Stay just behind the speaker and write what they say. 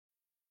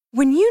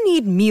When you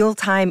need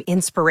mealtime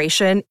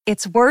inspiration,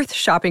 it's worth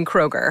shopping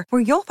Kroger,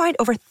 where you'll find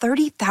over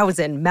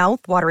 30,000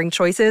 mouth-watering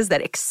choices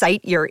that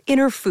excite your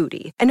inner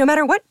foodie. And no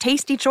matter what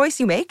tasty choice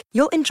you make,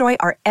 you'll enjoy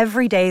our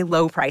everyday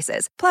low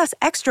prices, plus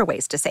extra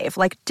ways to save,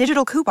 like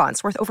digital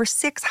coupons worth over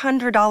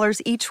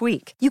 $600 each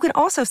week. You can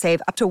also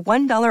save up to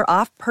 $1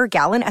 off per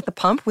gallon at the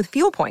pump with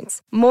fuel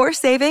points. More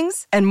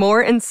savings and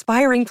more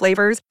inspiring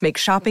flavors make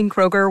shopping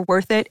Kroger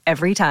worth it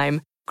every time.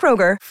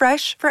 Kroger,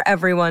 fresh for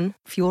everyone.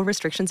 Fuel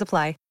restrictions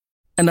apply.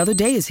 Another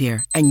day is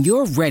here, and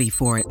you're ready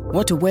for it.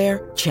 What to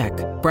wear? Check.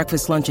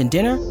 Breakfast, lunch, and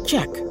dinner?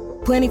 Check.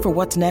 Planning for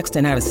what's next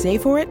and how to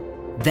save for it?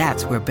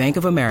 That's where Bank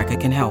of America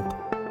can help.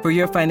 For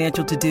your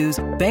financial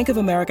to-dos, Bank of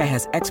America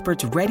has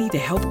experts ready to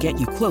help get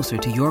you closer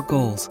to your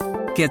goals.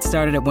 Get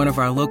started at one of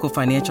our local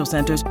financial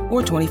centers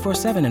or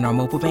 24/7 in our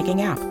mobile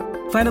banking app.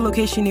 Find a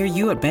location near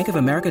you at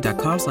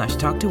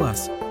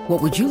bankofamerica.com/talktous.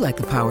 What would you like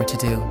the power to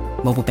do?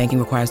 Mobile banking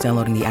requires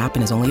downloading the app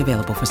and is only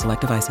available for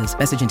select devices.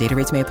 Message and data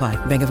rates may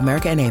apply. Bank of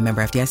America N.A.,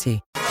 member FDIC.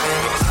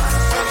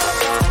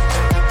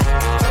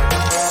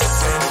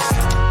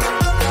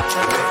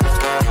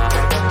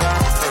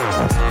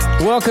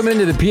 Welcome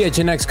into the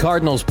PHNX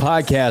Cardinals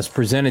podcast,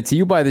 presented to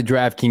you by the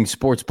DraftKings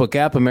Sportsbook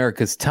app,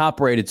 America's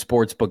top-rated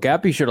sportsbook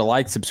app. Be sure to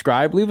like,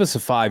 subscribe, leave us a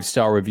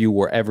 5-star review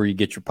wherever you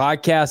get your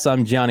podcasts.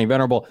 I'm Johnny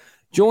Venerable,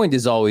 joined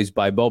as always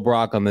by Bo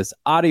Brock on this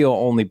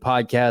audio-only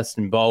podcast.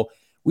 And Bo,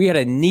 we had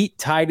a neat,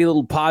 tidy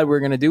little pod we're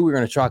going to do. We're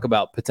going to talk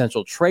about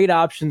potential trade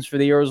options for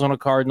the Arizona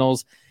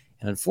Cardinals.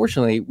 And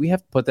unfortunately, we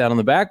have to put that on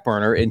the back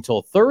burner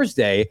until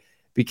Thursday,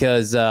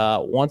 because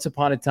once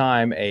upon a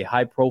time, a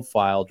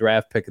high-profile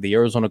draft pick of the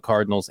Arizona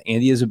Cardinals,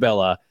 Andy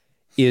Isabella,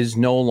 is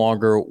no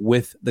longer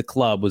with the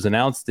club. Was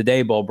announced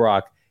today, Bo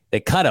Brock.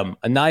 They cut him.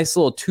 A nice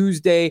little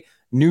Tuesday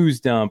news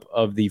dump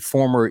of the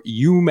former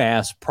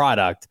UMass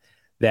product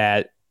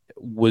that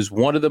was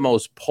one of the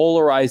most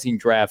polarizing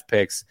draft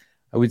picks,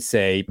 I would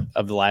say,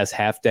 of the last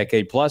half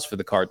decade plus for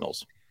the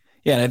Cardinals.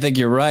 Yeah, and I think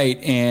you're right.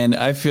 And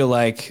I feel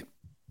like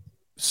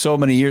so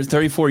many years,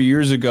 34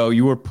 years ago,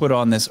 you were put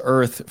on this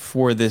earth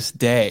for this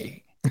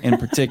day in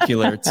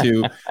particular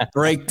to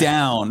break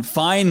down,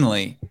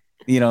 finally,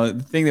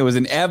 the thing that was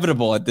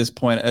inevitable at this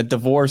point, a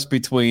divorce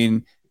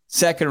between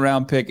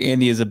second-round pick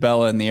Andy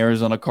Isabella and the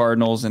Arizona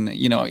Cardinals. And,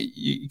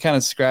 you kind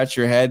of scratch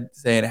your head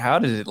saying, how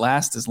did it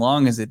last as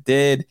long as it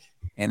did?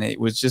 And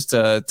it was just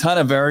a ton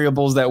of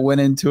variables that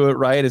went into it,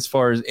 right, as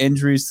far as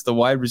injuries to the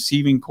wide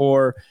receiving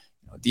core,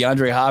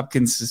 DeAndre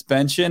Hopkins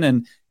suspension,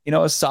 and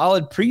a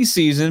solid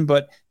preseason,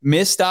 but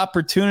missed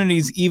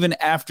opportunities even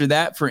after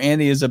that for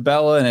Andy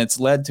Isabella, and it's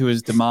led to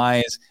his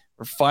demise.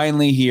 We're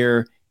finally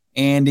here.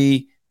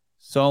 Andy,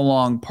 so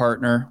long,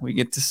 partner. We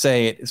get to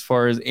say it as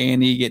far as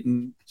Andy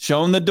getting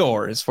shown the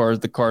door as far as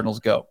the Cardinals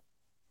go.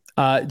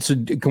 So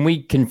can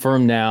we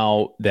confirm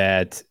now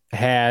that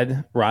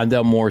had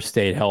Rondale Moore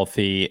stayed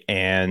healthy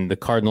and the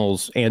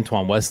Cardinals,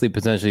 Antoine Wesley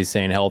potentially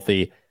staying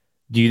healthy,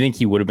 do you think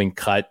he would have been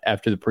cut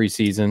after the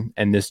preseason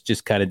and this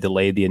just kind of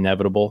delayed the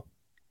inevitable?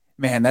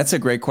 Man, that's a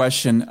great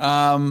question.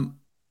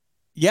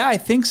 Yeah, I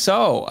think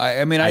so.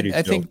 I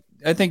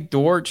think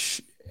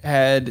Dortch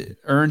had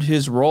earned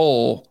his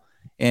role,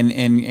 and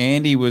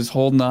Andy was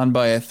holding on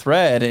by a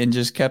thread and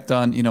just kept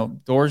on.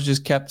 Doors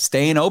just kept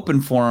staying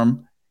open for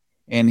him,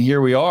 and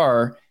here we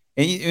are.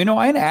 And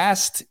I had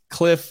asked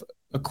Cliff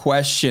a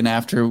question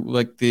after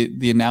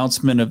the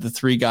announcement of the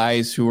three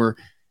guys who were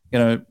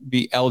going to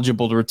be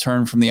eligible to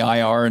return from the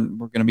IR, and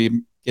we're going to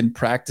be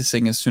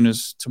practicing as soon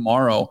as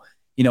tomorrow.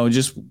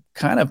 Just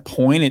kind of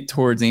point it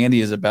towards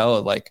Andy Isabella,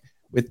 like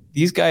with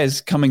these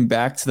guys coming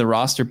back to the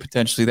roster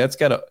potentially, that's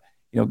got to,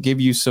 give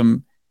you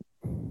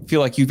feel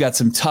like you've got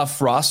some tough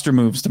roster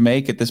moves to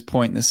make at this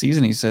point in the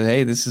season. He said,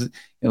 hey, this is,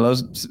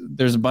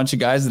 there's a bunch of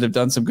guys that have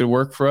done some good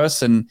work for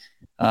us. And,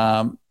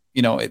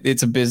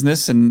 it's a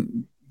business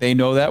and they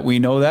know that, we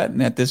know that.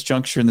 And at this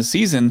juncture in the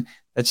season,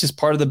 that's just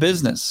part of the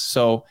business.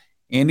 So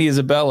Andy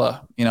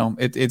Isabella,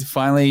 it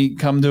finally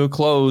come to a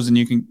close, and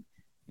you can,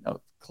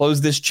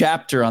 close this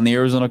chapter on the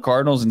Arizona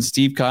Cardinals and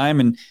Steve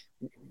Keim. And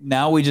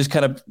now we just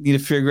kind of need to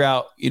figure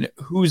out,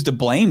 who's to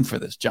blame for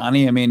this,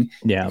 Johnny. You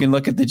can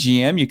look at the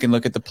GM, you can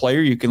look at the player,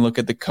 you can look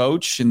at the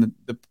coach and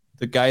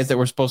the guys that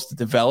were supposed to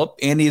develop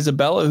Andy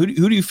Isabella. Who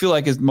do you feel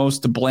like is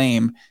most to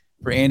blame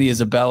for Andy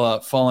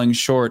Isabella falling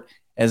short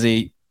as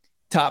a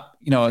top,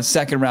 a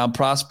second round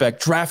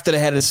prospect drafted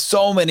ahead of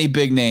so many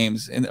big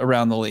names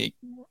around the league?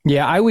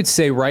 Yeah, I would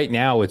say right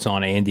now it's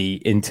on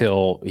Andy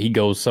until he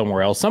goes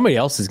somewhere else. Somebody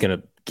else is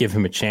going to give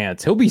him a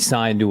chance. He'll be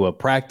signed to a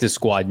practice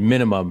squad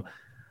minimum,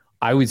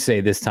 I would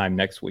say, this time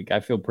next week. I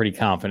feel pretty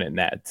confident in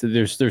that. So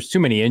there's too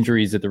many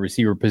injuries at the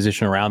receiver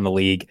position around the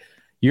league.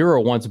 You're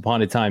a once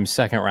upon a time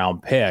second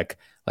round pick.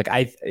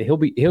 He'll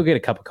get a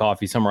cup of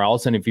coffee somewhere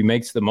else, and if he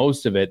makes the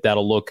most of it,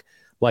 that'll look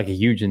like a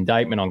huge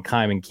indictment on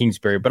Keim and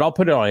Kingsbury. But I'll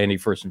put it on Andy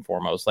first and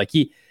foremost.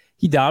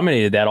 He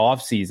dominated that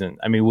offseason.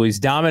 He's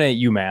dominant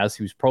at UMass.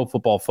 He was Pro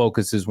Football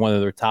Focus as one of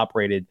their top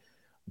rated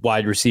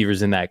wide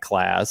receivers in that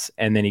class.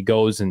 And then he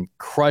goes and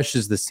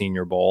crushes the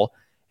Senior Bowl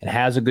and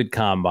has a good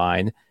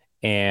combine.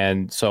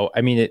 And so,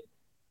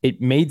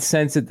 it made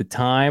sense at the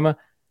time,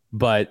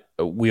 but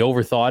we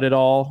overthought it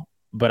all.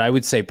 But I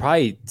would say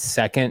probably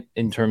second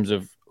in terms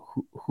of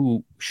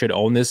who should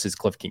own this is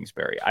Cliff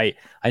Kingsbury.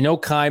 I know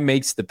Keim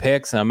makes the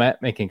picks, and I'm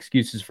not making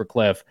excuses for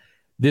Cliff.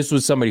 This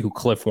was somebody who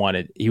Cliff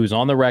wanted. He was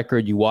on the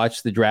record. You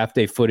watched the draft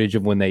day footage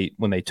of when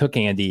they took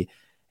Andy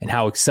and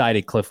how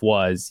excited Cliff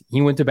was.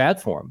 He went to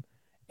bat for him,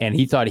 and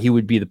he thought he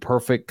would be the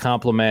perfect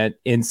complement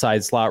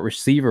inside slot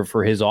receiver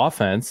for his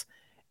offense.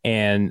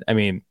 And I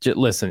mean,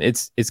 listen,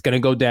 it's going to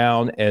go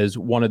down as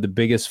one of the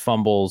biggest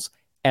fumbles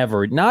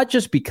ever, not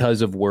just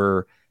because of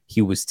where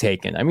he was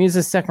taken. I mean, he's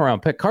a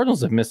second-round pick.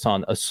 Cardinals have missed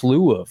on a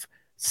slew of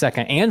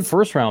second and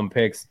first-round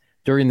picks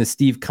during the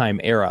Steve Keim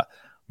era.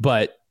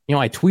 But,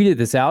 I tweeted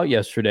this out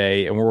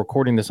yesterday, and we're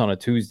recording this on a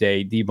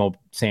Tuesday. Deebo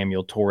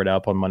Samuel tore it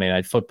up on Monday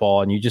Night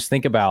Football. And you just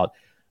think about,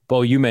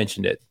 Bo, you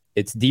mentioned it.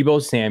 It's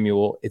Deebo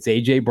Samuel, it's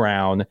A.J.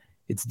 Brown,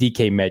 it's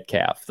DK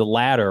Metcalf. The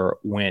latter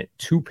went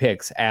 2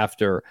 picks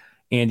after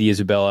Andy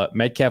Isabella.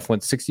 Metcalf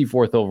went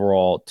 64th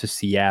overall to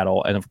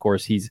Seattle. And, of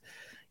course, he's,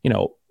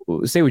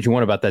 say what you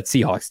want about that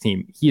Seahawks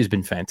team. He has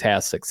been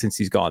fantastic since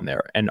he's gone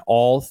there. And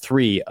all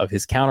 3 of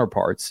his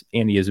counterparts,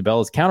 Andy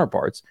Isabella's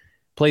counterparts,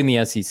 played in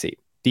the SEC.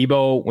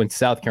 Deebo went to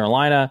South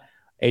Carolina.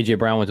 A.J.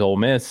 Brown went to Ole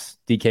Miss.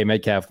 DK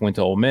Metcalf went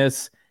to Ole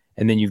Miss.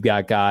 And then you've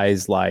got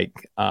guys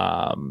like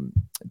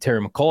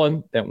Terry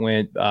McCullough that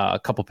went a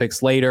couple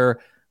picks later,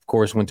 of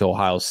course, went to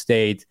Ohio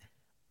State.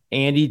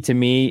 Andy, to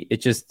me,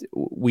 it just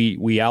we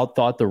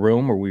outthought the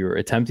room, or we were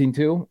attempting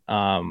to,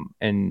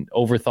 and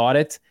overthought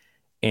it.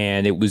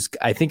 And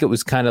I think it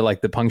was kind of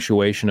like the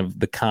punctuation of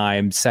the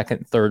Keim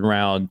second, third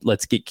round.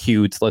 Let's get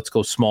cute. Let's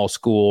go small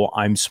school.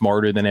 I'm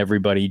smarter than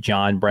everybody.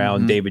 John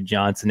Brown, David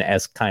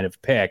Johnson-esque kind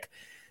of pick.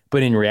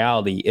 But in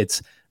reality,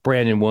 it's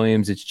Brandon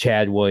Williams, it's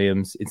Chad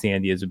Williams, it's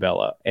Andy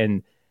Isabella.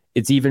 And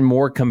it's even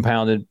more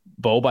compounded,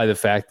 Bo, by the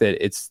fact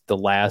that it's the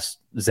last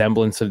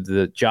semblance of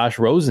the Josh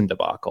Rosen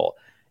debacle.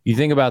 You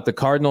think about the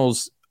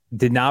Cardinals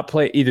didn't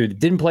play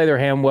their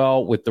hand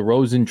well with the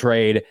Rosen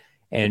trade,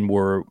 and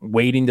were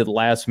waiting to the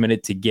last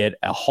minute to get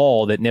a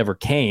haul that never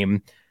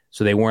came.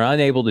 So they were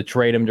unable to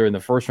trade him during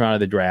the first round of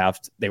the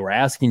draft. They were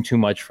asking too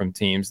much from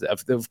teams.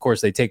 Of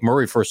course, they take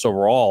Murray first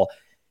overall,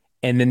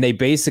 and then they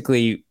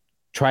basically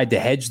tried to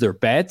hedge their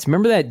bets.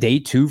 Remember that day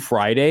 2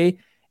 Friday,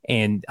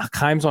 and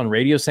Keim's on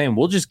radio saying,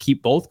 we'll just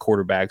keep both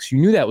quarterbacks. You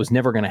knew that was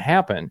never going to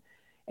happen.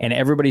 And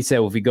everybody said,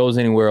 well, if he goes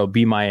anywhere, it'll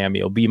be Miami.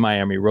 It'll be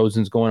Miami.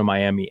 Rosen's going to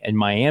Miami. And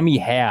Miami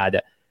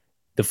had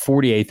the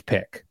 48th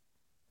pick.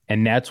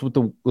 And that's what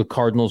the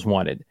Cardinals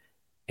wanted.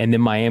 And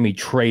then Miami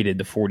traded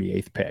the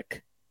 48th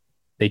pick.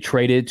 They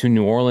traded to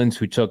New Orleans,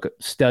 who took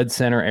stud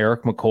center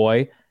Eric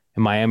McCoy,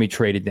 and Miami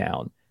traded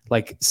down.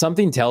 Like,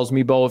 something tells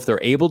me, Bo, if they're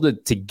able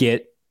to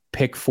get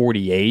pick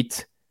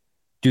 48,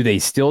 do they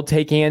still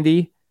take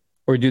Andy,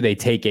 or do they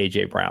take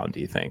A.J. Brown, do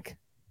you think?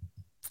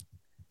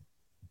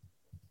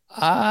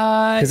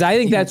 Because I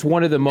think that's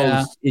one of the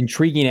most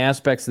intriguing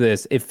aspects of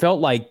this. It felt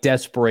like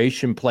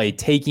desperation play,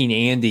 taking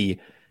Andy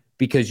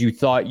because you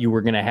thought you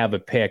were going to have a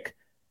pick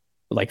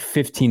like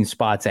 15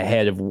 spots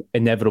ahead of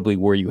inevitably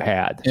where you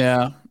had.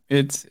 Yeah,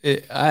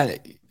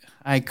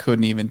 I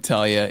couldn't even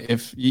tell you.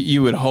 If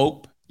you would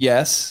hope,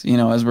 yes,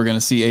 as we're going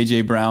to see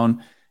A.J.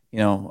 Brown,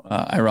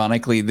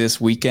 ironically this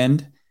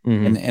weekend,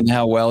 and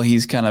how well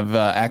he's kind of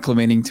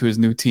acclimating to his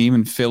new team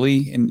in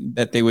Philly, and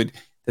that they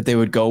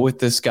would go with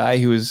this guy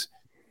who is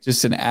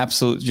just an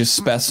absolute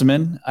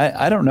specimen.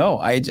 I don't know.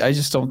 I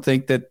just don't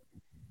think that.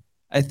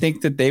 I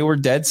think that they were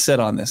dead set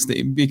on this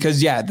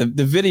because the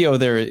video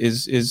there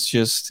is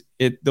just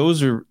it.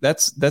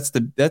 That's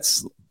a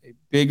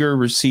bigger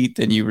receipt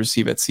than you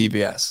receive at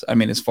CBS. I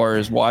mean, as far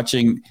as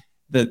watching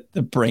the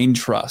brain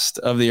trust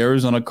of the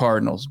Arizona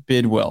Cardinals,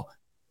 Bidwell,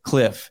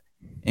 Cliff,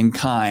 and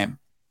Keim,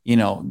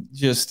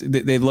 just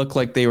they look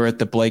like they were at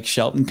the Blake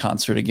Shelton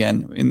concert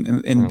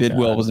again. And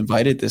Bidwell was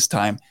invited this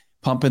time,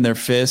 pumping their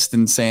fist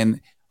and saying,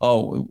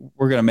 oh,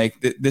 we're going to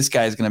make this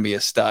guy's going to be a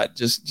stud.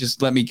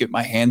 Just let me get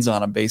my hands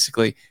on him,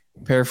 basically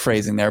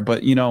paraphrasing there.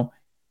 But,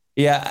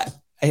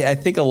 I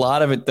think a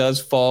lot of it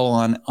does fall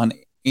on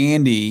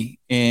Andy,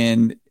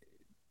 and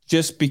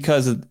just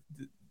because of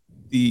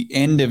the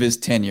end of his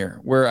tenure,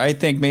 where I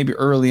think maybe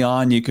early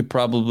on you could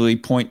probably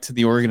point to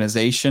the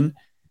organization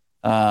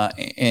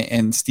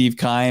and Steve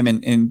Keim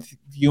and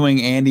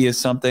viewing Andy as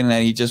something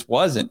that he just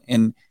wasn't.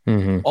 And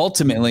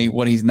ultimately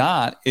what he's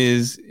not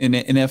is an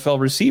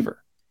NFL receiver.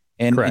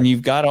 And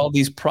you've got all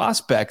these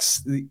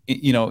prospects,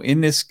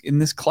 in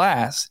this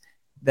class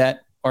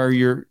that are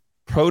your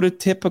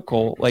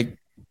prototypical, like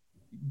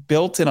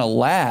built in a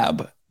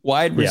lab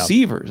wide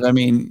receivers. I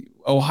mean,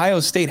 Ohio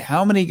State,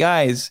 how many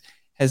guys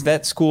has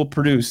that school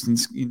produced?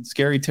 And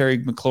Scary Terry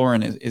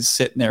McLaurin is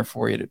sitting there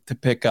for you to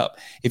pick up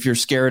if you're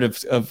scared of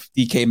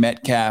DK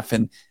Metcalf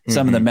and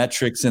some of the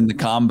metrics in the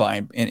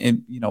combine.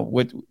 And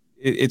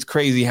it's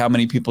crazy how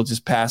many people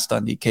just passed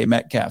on DK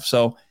Metcalf.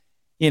 So,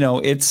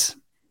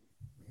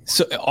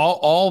 so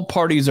all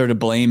parties are to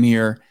blame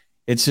here.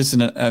 It's just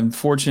an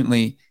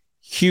unfortunately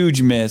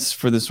huge miss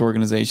for this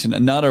organization.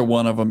 Another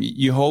one of them.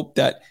 You hope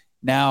that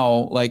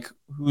now, like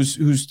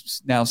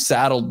who's now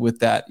saddled with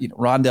that,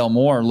 Rondale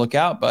Moore, look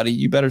out, buddy,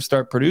 you better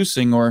start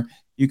producing or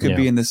you could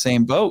be in the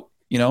same boat,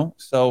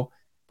 So,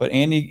 but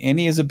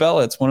Andy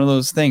Isabella, it's one of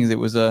those things. It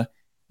was I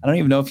don't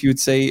even know if you would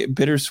say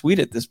bittersweet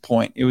at this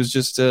point. It was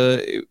just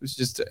a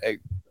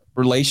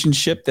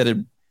relationship that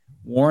had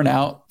worn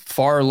out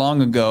too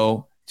long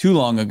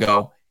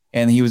ago.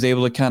 And he was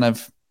able to kind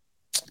of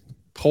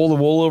pull the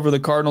wool over the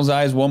Cardinals'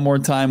 eyes one more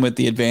time with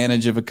the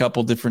advantage of a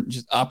couple different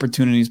just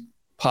opportunities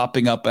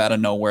popping up out of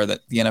nowhere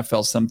that the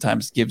NFL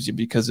sometimes gives you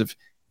because of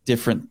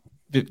different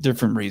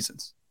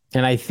reasons.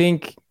 And I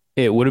think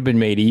it would have been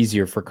made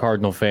easier for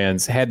Cardinal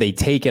fans had they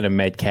taken a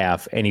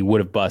Metcalf and he would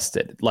have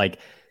busted. Like,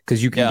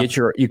 because you can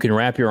you can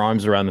wrap your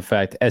arms around the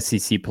fact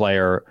SEC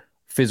player,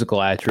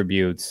 physical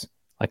attributes.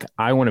 Like,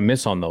 I want to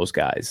miss on those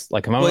guys.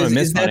 Like, if I'm going to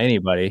miss on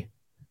anybody.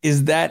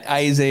 Is that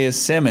Isaiah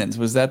Simmons?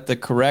 Was that the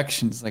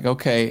corrections? Like,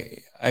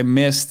 okay, I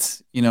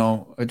missed,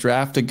 a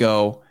draft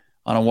ago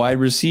on a wide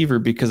receiver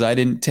because I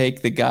didn't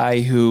take the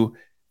guy who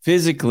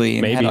physically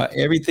and had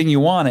everything you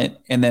wanted.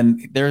 And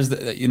then there's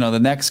the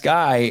next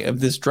guy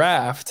of this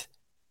draft.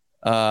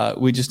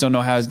 We just don't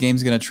know how his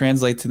game's going to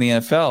translate to the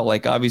NFL.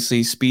 Like,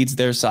 obviously speed's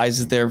there,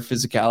 size is there,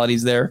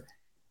 physicality's there.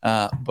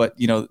 But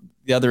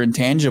the other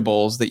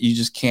intangibles that you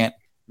just can't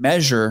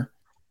measure,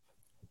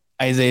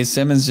 Isaiah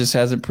Simmons just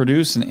hasn't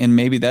produced, and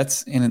maybe I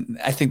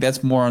think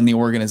that's more on the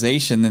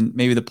organization than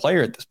maybe the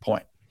player at this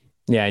point.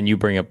 Yeah, and you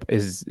bring up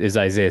is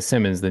Isaiah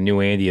Simmons the new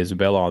Andy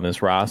Isabella on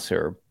this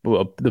roster,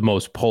 one of the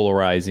most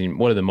polarizing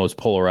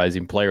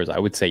players? I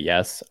would say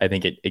yes. I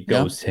think it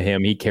goes to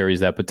him. He carries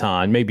that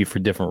baton, maybe for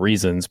different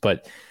reasons,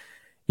 but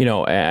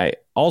I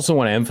also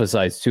want to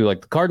emphasize too,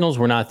 like, the Cardinals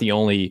were not the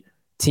only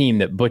team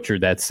that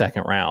butchered that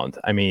second round.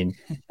 I mean,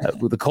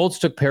 the Colts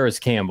took Paris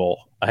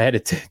Campbell ahead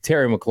of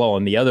Terry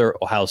McLaurin, the other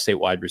Ohio State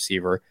wide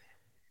receiver.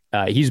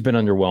 He's been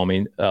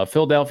underwhelming.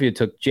 Philadelphia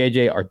took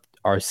J.J.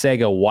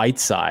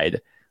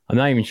 Arcega-Whiteside. I'm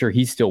not even sure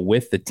he's still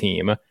with the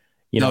team.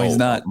 No, he's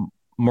not.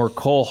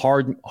 Mecole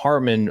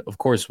Hardman, of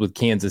course, with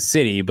Kansas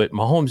City, but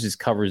Mahomes just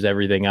covers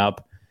everything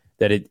up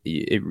that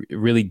it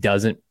really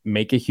doesn't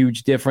make a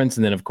huge difference.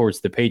 And then, of course,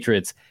 the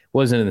Patriots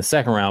wasn't in the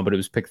second round, but it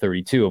was pick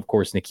 32, of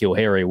course, N'Keal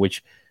Harry,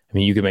 which, I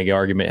mean, you can make an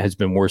argument has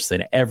been worse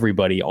than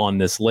everybody on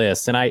this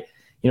list. And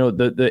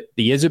the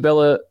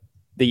Isabella,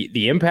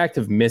 the impact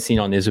of missing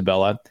on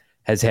Isabella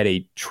has had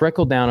a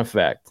trickle down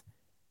effect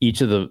each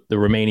of the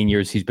remaining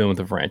years he's been with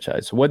the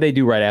franchise. So what they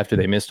do right after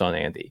they missed on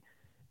Andy,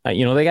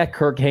 they got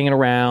Kirk hanging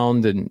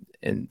around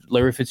and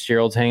Larry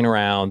Fitzgerald's hanging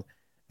around.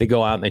 They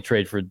go out and they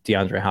trade for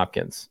DeAndre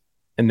Hopkins,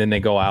 and then they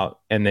go out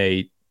and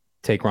they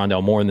take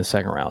Rondale Moore in the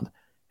second round,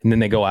 and then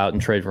they go out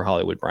and trade for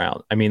Hollywood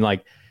Brown. I mean,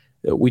 like,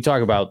 we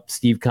talk about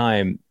Steve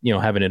Keim,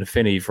 having an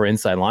affinity for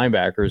inside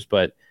linebackers,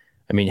 but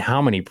I mean,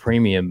 how many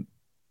premium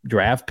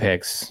draft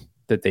picks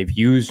that they've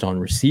used on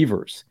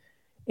receivers?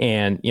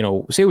 And,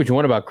 say what you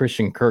want about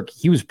Christian Kirk,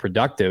 he was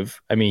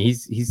productive. I mean,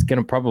 he's going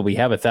to probably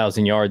have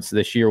 1,000 yards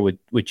this year with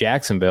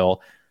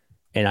Jacksonville.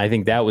 And I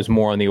think that was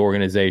more on the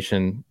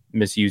organization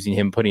misusing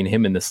him, putting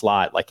him in the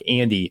slot. Like,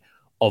 Andy,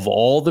 of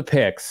all the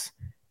picks,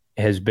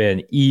 has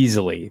been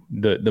easily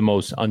the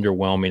most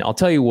underwhelming. I'll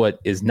tell you what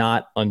is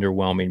not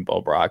underwhelming, Bo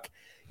Brock,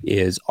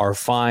 is our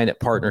fine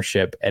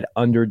partnership at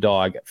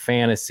Underdog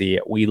Fantasy.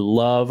 We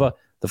love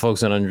the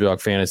folks on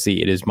Underdog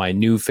Fantasy. It is my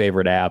new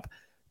favorite app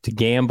to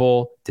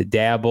gamble, to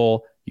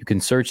dabble. You can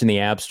search in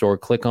the App Store,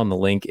 click on the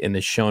link in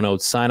the show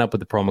notes, sign up with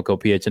the promo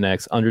code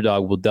PHNX.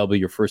 Underdog will double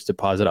your first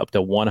deposit up to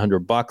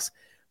 $100.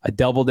 I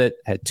doubled it,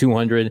 had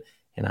 200,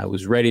 and I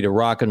was ready to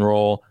rock and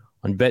roll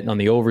on betting on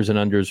the overs and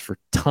unders for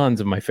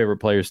tons of my favorite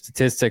players'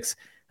 statistics.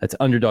 That's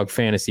Underdog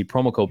Fantasy,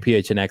 promo code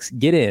PHNX.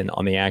 Get in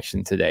on the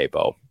action today,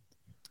 Bo.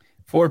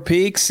 Four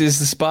Peaks is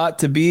the spot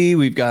to be.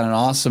 We've got an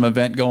awesome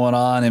event going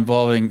on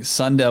involving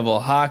Sun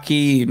Devil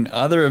hockey, and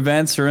other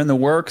events are in the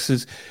works.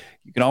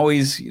 You can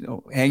always,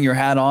 hang your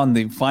hat on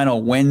the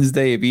final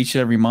Wednesday of each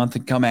and every month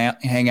and come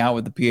out, hang out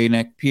with the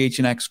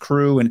PHNX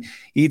crew and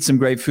eat some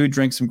great food,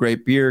 drink some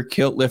great beer.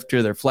 Kilt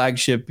Lifter, their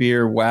flagship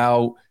beer.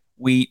 Wow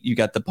Wheat. You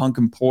got the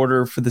Pumpkin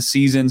Porter for the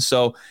season.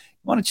 So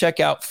you want to check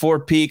out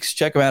Four Peaks.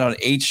 Check them out on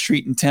 8th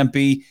Street in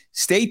Tempe.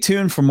 Stay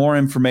tuned for more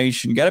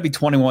information. You got to be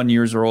 21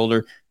 years or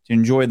older to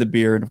enjoy the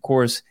beer. And, of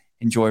course,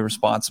 enjoy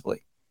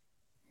responsibly.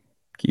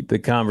 Keep the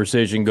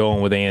conversation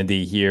going with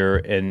Andy here.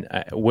 And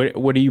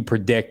what do you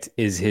predict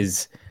is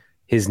his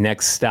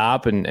next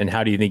stop, and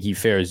how do you think he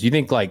fares? Do you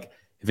think, like,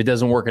 if it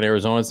doesn't work in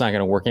Arizona, it's not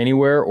going to work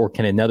anywhere, or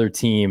can another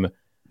team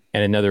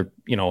and another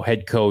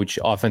head coach,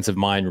 offensive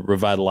mind,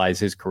 revitalize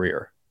his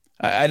career?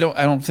 I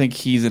don't think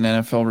he's an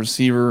NFL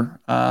receiver.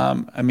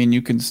 I mean,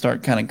 you can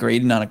start kind of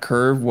grading on a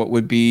curve what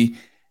would be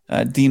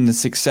deemed the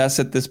success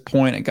at this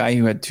point. A guy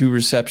who had 2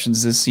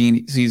 receptions this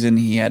season.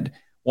 He had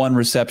 1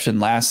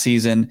 reception last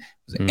season.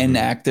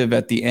 Inactive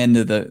at the end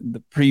of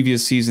the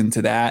previous season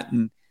to that.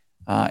 And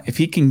if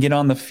he can get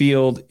on the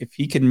field, if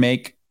he can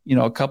make,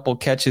 a couple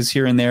catches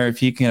here and there, if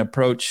he can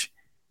approach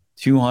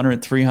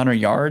 200, 300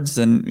 yards,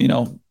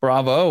 then,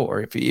 bravo.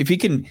 Or if he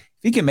can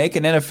make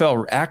an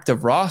NFL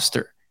active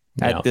roster,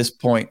 at this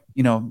point.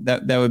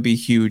 That would be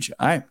huge.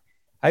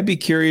 I'd be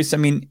curious. I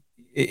mean,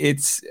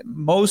 it's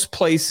most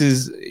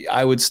places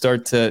I would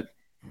start to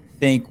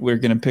think we're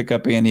going to pick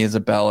up Andy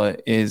Isabella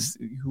is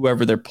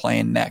whoever they're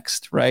playing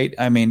next, right?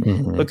 I mean,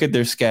 look at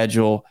their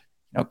schedule.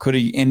 Could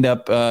he end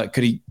up?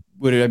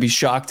 Would I be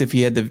shocked if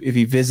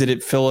he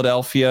visited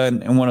Philadelphia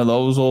and one of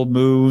those old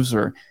moves,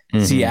 or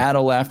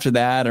Seattle after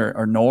that,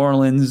 or New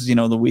Orleans,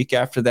 the week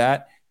after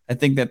that? I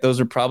think that those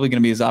are probably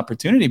going to be his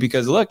opportunity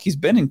because look, he's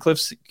been in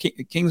Cliff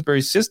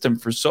Kingsbury's system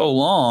for so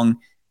long.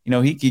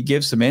 He could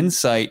give some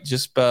insight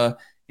just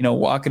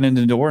walking in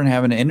the door and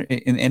having an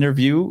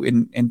interview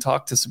and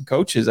talk to some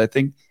coaches. I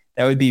think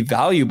that would be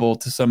valuable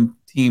to some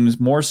teams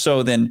more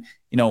so than,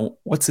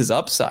 what's his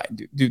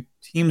upside? Do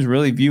teams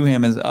really view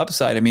him as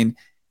upside? I mean,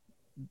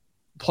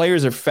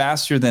 players are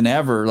faster than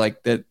ever.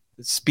 Like the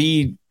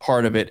speed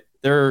part of it,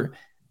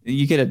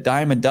 you get a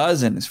dime a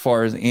dozen as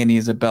far as Andy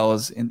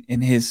Isabella's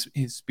in his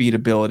speed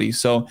ability.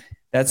 So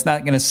that's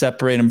not going to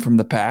separate him from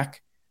the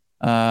pack.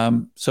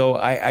 So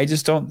I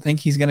just don't think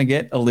he's going to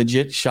get a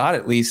legit shot,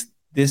 at least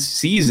this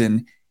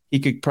season. He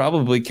could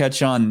probably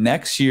catch on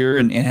next year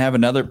and have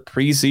another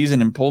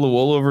preseason and pull the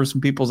wool over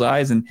some people's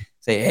eyes and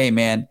say, hey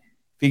man,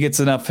 if he gets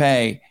enough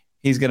hay,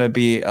 he's going to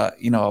be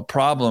a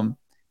problem.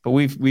 But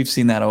we've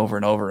seen that over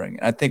and over again.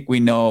 I think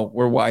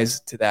we're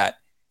wise to that.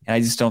 And I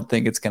just don't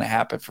think it's going to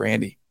happen for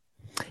Andy.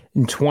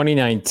 In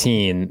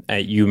 2019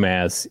 at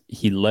UMass,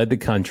 he led the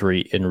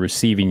country in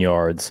receiving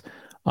yards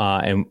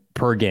and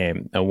per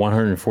game at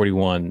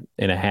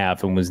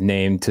 141.5 and was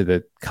named to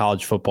the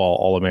college football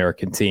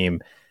All-American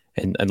team.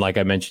 And like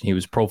I mentioned, he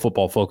was Pro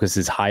Football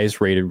Focus's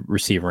highest rated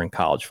receiver in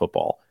college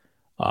football.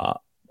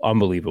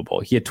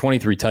 Unbelievable. He had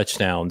 23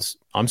 touchdowns.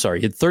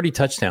 He had 30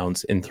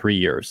 touchdowns in 3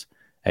 years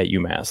at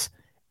UMass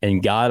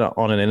and got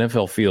on an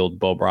NFL field,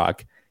 Bo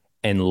Brock,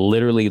 and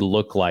literally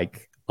looked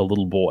like a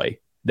little boy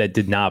that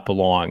did not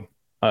belong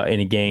in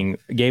a game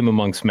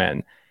amongst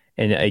men.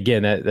 And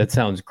again, that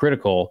sounds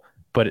critical,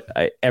 but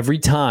every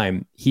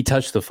time he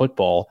touched the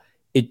football,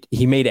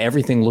 he made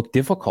everything look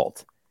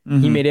difficult.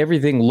 He made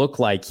everything look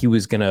like he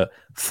was going to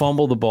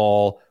fumble the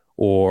ball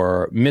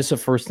or miss a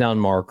first down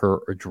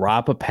marker or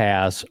drop a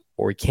pass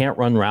or he can't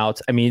run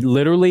routes. I mean,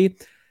 literally,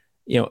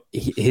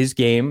 his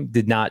game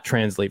did not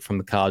translate from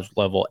the college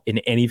level in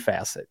any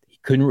facet. He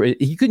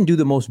couldn't do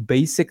the most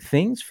basic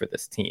things for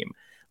this team.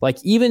 Like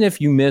even if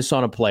you miss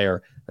on a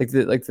player, like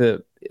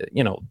the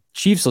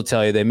Chiefs will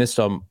tell you they missed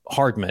on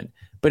Hardman,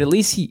 but at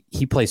least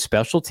he plays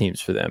special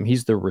teams for them.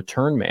 He's the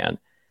return man.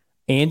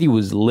 Andy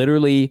was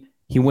literally,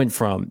 he went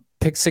from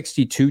pick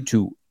 62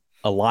 to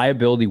a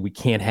liability. We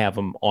can't have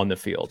him on the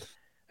field.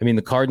 I mean,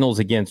 the Cardinals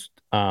against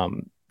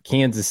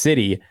Kansas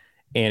City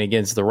and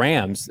against the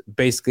Rams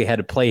basically had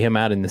to play him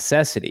out of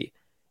necessity.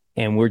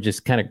 And we're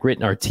just kind of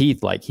gritting our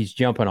teeth like he's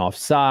jumping off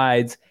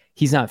sides.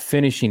 He's not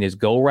finishing his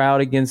go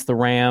route against the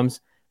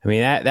Rams. I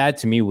mean, that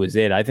to me was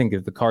it. I think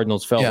if the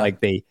Cardinals felt like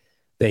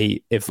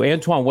if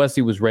Antoine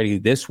Wesley was ready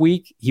this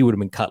week, he would have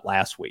been cut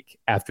last week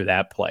after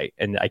that play.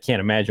 And I can't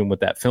imagine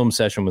what that film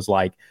session was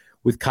like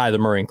with Kyler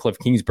Murray and Cliff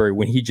Kingsbury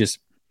when he just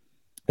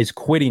is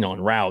quitting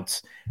on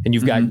routes. And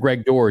you've got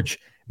Greg Dortch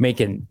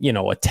making,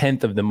 a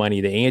tenth of the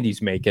money that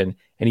Andy's making,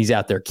 and he's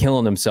out there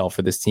killing himself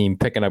for this team,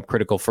 picking up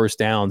critical first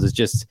downs. It's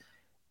just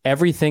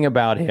everything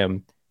about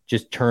him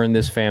just turned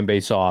this fan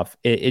base off.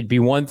 It'd be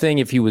one thing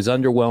if he was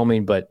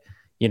underwhelming, but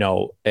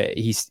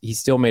he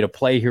still made a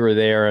play here or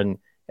there, and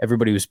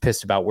everybody was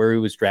pissed about where he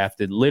was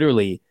drafted.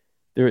 Literally,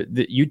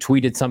 you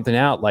tweeted something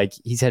out like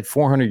he's had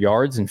 400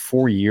 yards in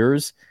 4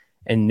 years,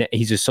 and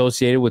he's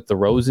associated with the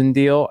Rosen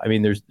deal. I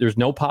mean, there's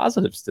no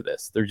positives to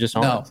this. There just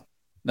aren't.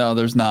 No,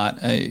 there's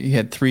not. He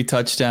had 3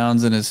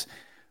 touchdowns in his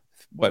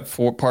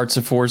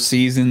 4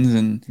 seasons,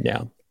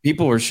 and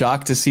people were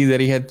shocked to see that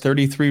he had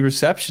 33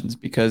 receptions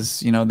because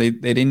they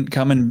didn't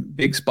come in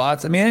big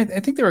spots. I mean, I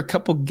think there were a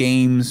couple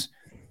games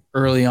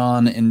early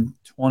on in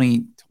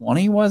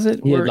 2020, was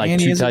it? He had like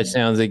 2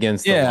 touchdowns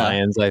against the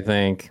Lions, I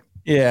think.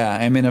 Yeah,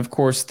 I mean, of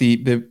course, the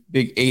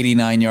big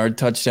 89-yard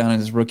touchdown in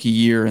his rookie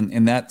year,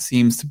 and that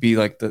seems to be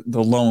like the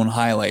lone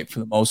highlight for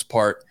the most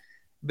part.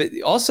 But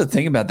also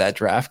think about that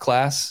draft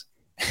class.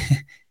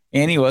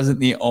 Andy wasn't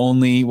the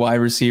only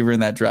wide receiver in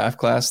that draft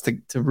class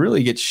to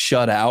really get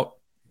shut out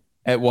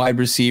at wide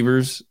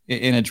receivers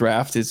in a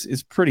draft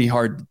is pretty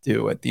hard to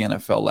do at the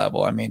NFL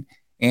level. I mean,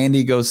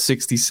 Andy goes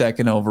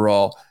 62nd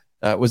overall.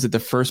 Was it the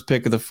first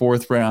pick of the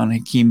 4th round?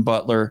 Hakeem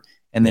Butler,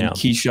 and then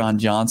Keyshawn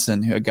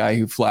Johnson, a guy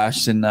who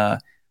flashed in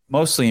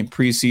mostly in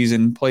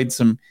preseason,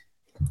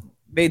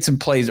 made some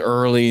plays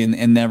early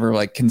and never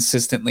like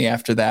consistently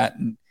after that,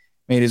 and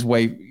made his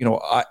way,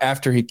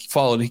 after he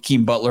followed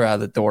Hakeem Butler out of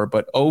the door,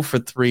 but 0 for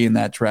 3 in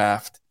that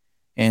draft,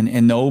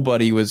 and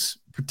nobody was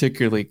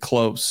particularly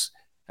close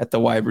at the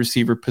wide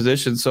receiver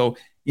position. So,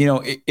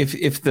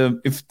 if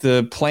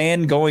the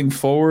plan going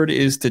forward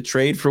is to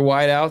trade for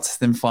wideouts,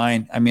 then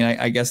fine. I mean,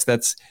 I guess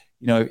that's,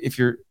 if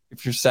you're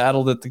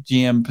saddled at the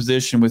GM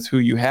position with who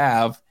you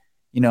have,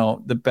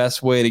 the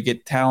best way to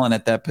get talent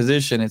at that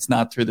position, it's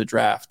not through the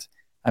draft.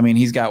 I mean,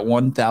 he's got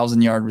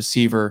 1,000-yard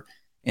receiver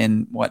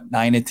in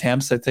 9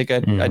 attempts. I think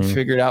I'd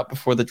figured out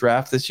before the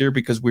draft this year,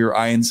 because we were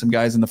eyeing some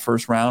guys in the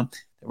first round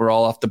that were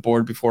all off the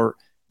board before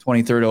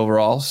 23rd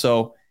overall.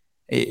 So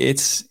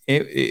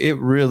it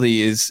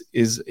really is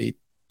a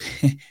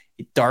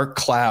dark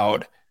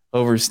cloud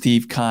over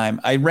Steve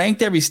Keim. I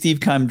ranked every Steve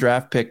Keim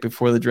draft pick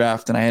before the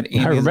draft, and I had Andy.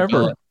 I remember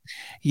Isabella.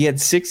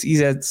 He's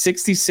had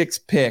 66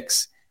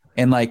 picks,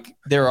 and like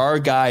there are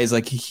guys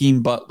like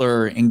Hakeem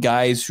Butler and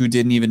guys who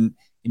didn't even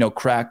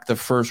crack the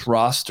first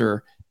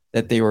roster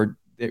that they were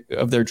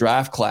of their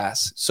draft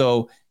class.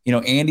 So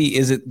Andy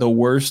isn't the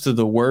worst of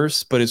the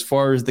worst, but as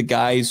far as the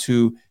guys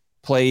who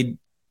played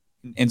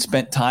and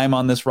spent time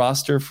on this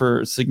roster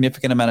for a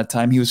significant amount of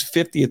time, he was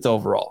 50th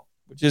overall,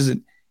 which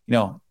isn't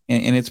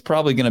and it's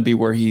probably going to be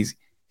where he's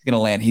going to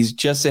land. He's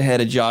just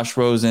ahead of Josh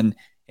Rosen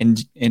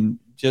and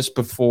just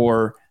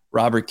before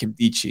Robert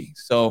Nkemdiche.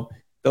 So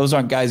those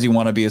aren't guys you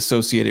want to be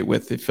associated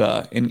with if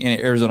in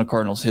Arizona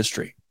Cardinals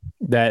history.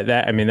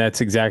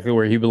 That's exactly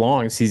where he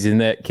belongs. He's in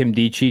that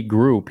Nkemdiche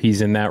group.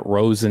 He's in that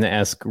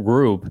Rosen-esque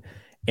group.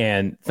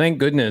 And thank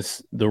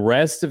goodness the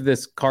rest of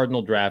this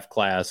Cardinal draft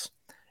class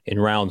in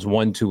rounds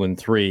 1, 2, and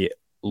 3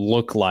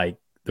 look like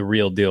the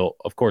real deal.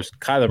 Of course,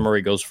 Kyler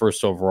Murray goes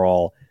first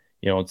overall.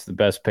 It's the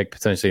best pick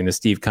potentially in the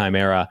Steve Keim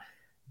era.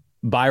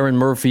 Byron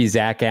Murphy,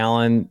 Zach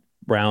Allen,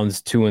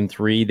 rounds 2 and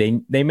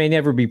 3. They may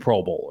never be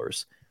Pro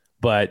Bowlers,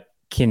 but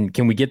can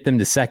we get them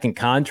to second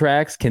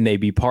contracts? Can they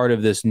be part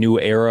of this new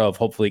era of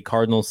hopefully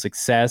Cardinals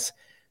success?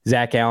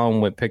 Zach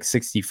Allen went pick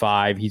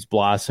 65. He's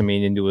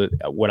blossoming into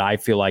what I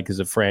feel like is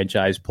a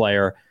franchise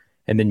player.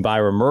 And then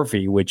Byron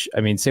Murphy, which,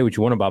 say what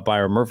you want about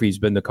Byron Murphy. He's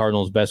been the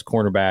Cardinals' best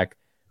cornerback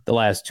the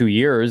last 2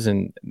 years,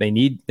 and they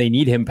need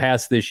him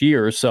past this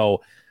year.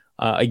 So,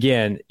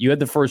 again, you had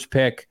the first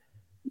pick.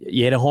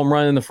 You hit a home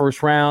run in the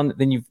first round.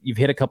 Then you've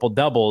hit a couple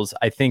doubles.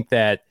 I think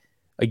that,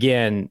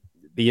 again,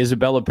 the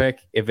Isabella pick,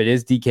 if it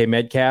is DK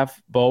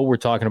Metcalf, Bo, we're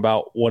talking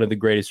about one of the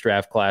greatest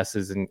draft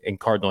classes in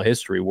Cardinal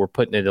history. We're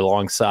putting it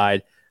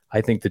alongside,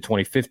 I think, the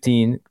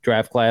 2015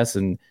 draft class,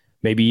 and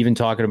maybe even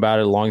talking about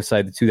it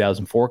alongside the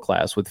 2004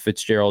 class with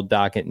Fitzgerald,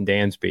 Dockett, and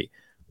Dansby.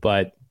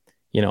 But,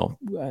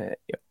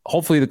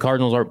 hopefully the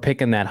Cardinals aren't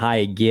picking that high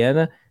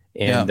again.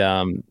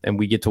 And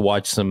we get to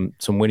watch some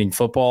winning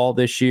football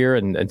this year.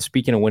 And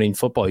speaking of winning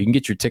football, you can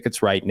get your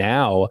tickets right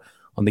now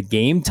on the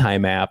Game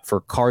Time app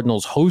for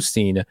Cardinals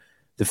hosting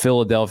the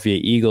Philadelphia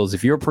Eagles.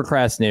 If you're a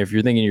procrastinator, if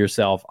you're thinking to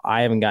yourself,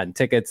 I haven't gotten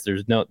tickets,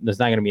 there's not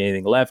going to be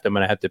anything left, I'm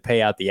going to have to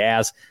pay out the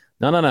ass.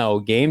 No.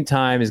 Game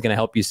Time is going to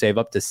help you save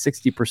up to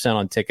 60%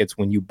 on tickets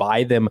when you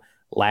buy them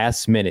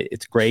last minute.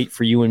 It's great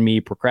for you and me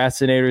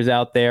procrastinators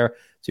out there.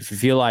 So if you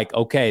feel like,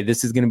 okay,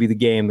 this is going to be the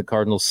game, the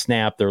Cardinals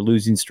snap their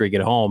losing streak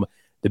at home,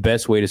 the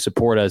best way to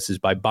support us is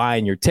by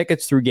buying your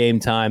tickets through Game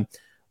Time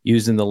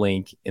using the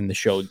link in the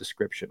show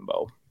description,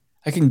 Bo.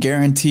 I can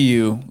guarantee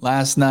you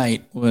last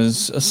night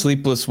was a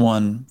sleepless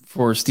one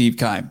for Steve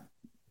Keim.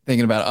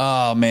 Thinking about,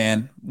 oh,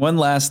 man, one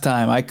last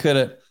time I could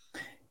have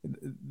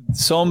 –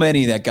 so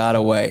many that got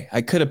away.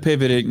 I could have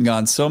pivoted and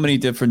gone so many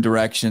different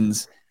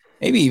directions,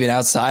 maybe even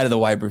outside of the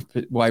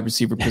wide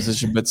receiver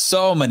position, but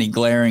so many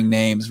glaring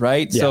names,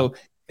 right? Yeah. So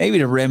maybe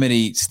to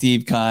remedy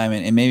Steve Keim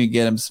and maybe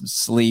get him some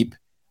sleep,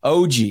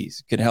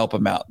 OGs could help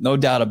him out. No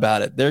doubt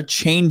about it. They're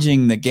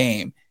changing the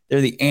game.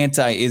 They're the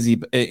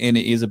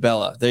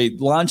anti-Isabella. They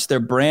launched their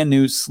brand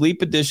new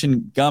Sleep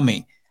Edition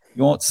gummy.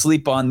 You won't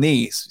sleep on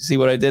these. See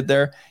what I did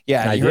there?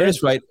 Yeah, you heard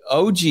us right.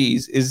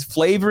 OGs is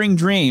flavoring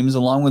dreams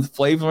along with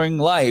flavoring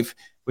life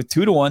with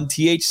 2-to-1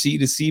 THC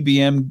to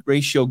CBN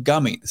ratio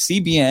gummy. The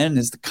CBN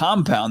is the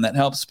compound that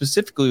helps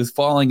specifically with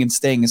falling and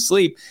staying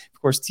asleep. Of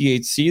course,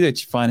 THC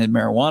that you find in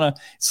marijuana.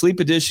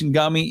 Sleep Edition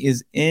gummy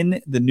is in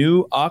the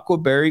new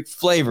aquaberry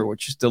flavor,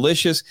 which is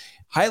delicious.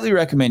 Highly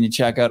recommend you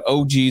check out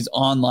OGs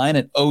online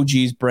at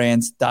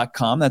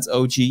ogsbrands.com. That's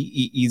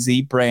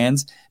OGEEZ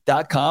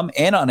brands.com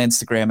and on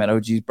Instagram at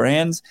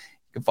ogsbrands.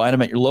 You can find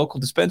them at your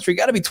local dispensary. You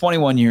got to be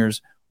 21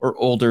 years or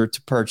older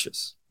to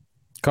purchase.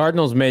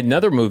 Cardinals made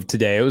another move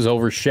today. It was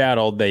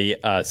overshadowed. They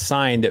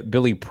signed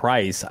Billy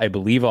Price, I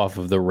believe, off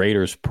of the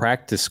Raiders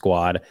practice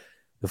squad.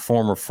 The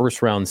former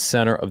first-round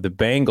center of the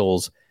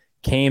Bengals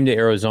came to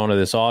Arizona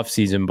this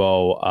offseason,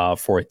 Bo,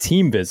 for a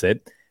team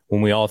visit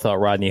when we all thought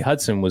Rodney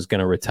Hudson was going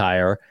to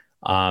retire.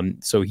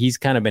 So he's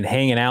kind of been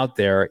hanging out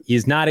there.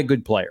 He's not a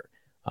good player.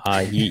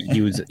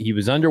 He was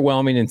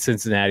underwhelming in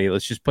Cincinnati.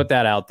 Let's just put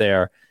that out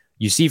there.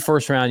 You see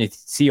first round, you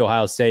see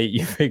Ohio State,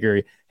 you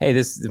figure, hey,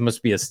 this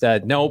must be a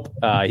stud. Nope.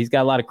 He's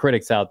got a lot of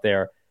critics out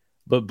there.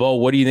 But, Bo,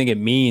 what do you think it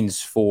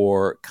means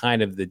for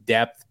kind of the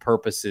depth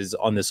purposes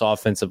on this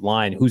offensive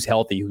line? Who's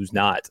healthy, who's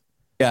not?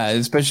 Yeah,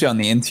 especially on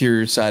the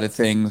interior side of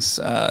things,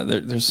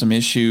 there's some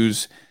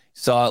issues.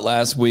 Saw it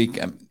last week.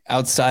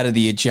 Outside of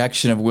the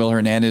ejection of Will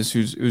Hernandez,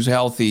 who's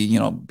healthy,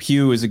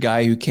 Pugh is a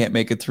guy who can't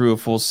make it through a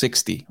full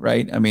 60,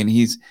 right? I mean,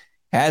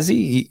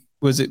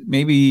 was it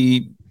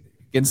maybe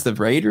against the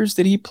Raiders?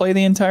 Did he play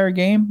the entire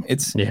game?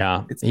 It's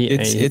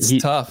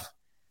tough.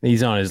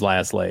 He's on his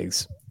last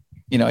legs.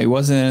 he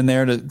wasn't in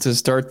there to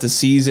start the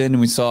season.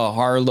 We saw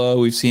Harlow,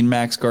 we've seen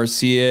Max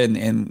Garcia,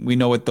 and we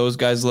know what those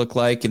guys look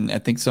like. And I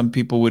think some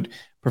people would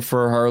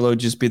prefer Harlow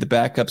just be the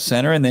backup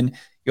center. And then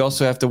you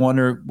also have to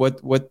wonder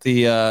what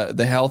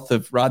the health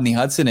of Rodney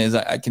Hudson is.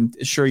 I can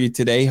assure you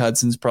today,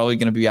 Hudson's probably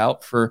going to be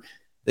out for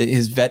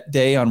his vet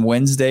day on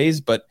Wednesdays.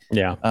 But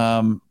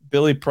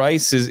Billy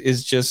Price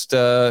is just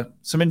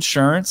some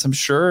insurance, I'm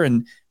sure.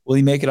 And will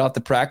he make it off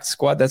the practice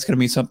squad? That's going to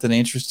be something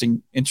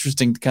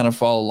interesting to kind of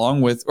follow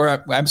along with.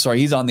 Or I'm sorry,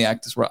 he's on the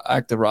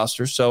active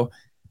roster. So,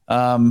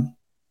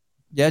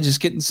 just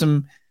getting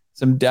some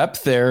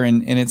depth there,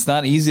 and it's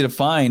not easy to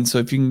find. So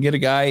if you can get a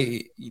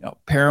guy,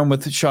 pair him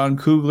with Sean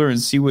Kugler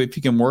and see if he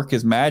can work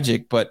his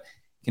magic. But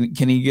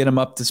can he get him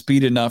up to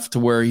speed enough to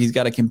where he's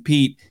got to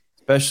compete,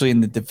 especially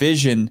in the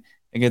division,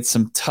 against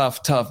some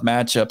tough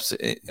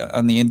matchups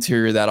on the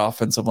interior of that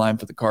offensive line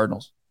for the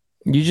Cardinals?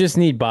 You just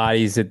need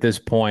bodies at this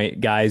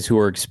point, guys who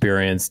are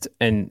experienced.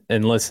 And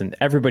listen,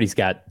 everybody's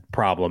got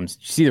problems.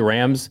 You see the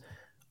Rams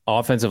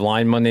offensive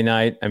line Monday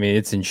night? I mean,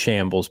 it's in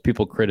shambles.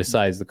 People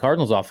criticize the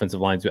Cardinals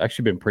offensive lines, who've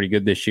actually been pretty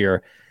good this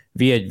year.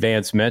 Via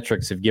advanced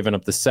metrics, have given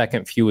up the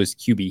second fewest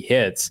QB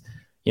hits.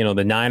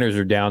 The Niners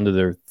are down to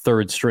their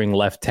third string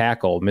left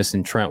tackle,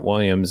 missing Trent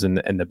Williams, and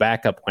the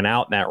backup went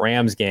out in that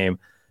Rams game.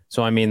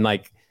 So, I mean, I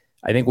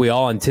think we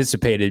all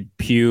anticipated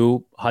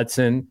Pugh,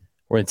 Hudson,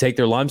 we're going to take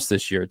their lumps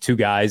this year. Two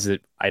guys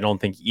that I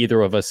don't think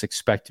either of us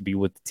expect to be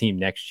with the team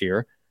next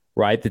year,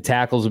 right? The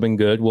tackles have been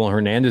good. Will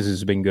Hernandez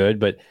has been good,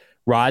 but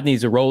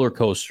Rodney's a roller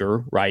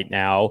coaster right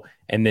now.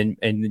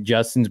 And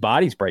Justin's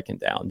body's breaking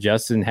down.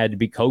 Justin had to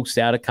be coaxed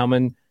out of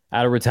coming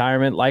out of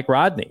retirement like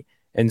Rodney.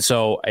 And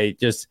so you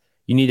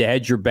need to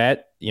hedge your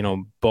bet.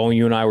 Bo,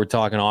 you and I were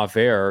talking off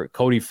air.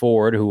 Cody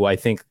Ford, who I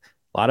think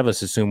a lot of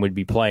us assume would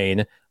be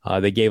playing,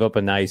 they gave up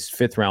a nice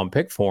 5th round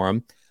pick for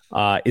him.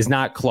 Is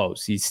not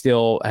close. He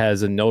still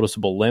has a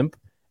noticeable limp,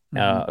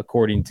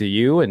 according to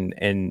you.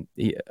 And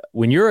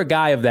when you're a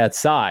guy of that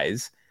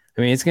size,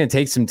 I mean, it's going to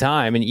take some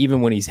time. And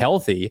even when he's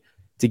healthy,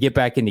 to get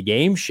back into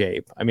game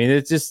shape, I mean,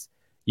 it's just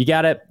you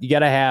gotta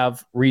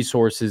have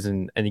resources.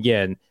 And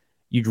again,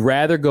 you'd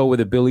rather go with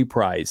a Billy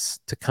Price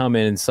to come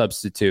in and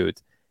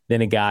substitute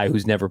than a guy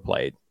who's never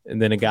played,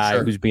 and then a guy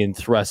who's being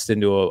thrust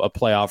into a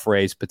playoff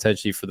race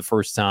potentially for the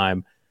first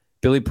time.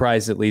 Billy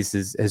Price at least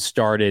has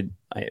started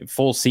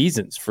full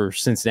seasons for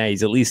Cincinnati.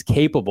 He's at least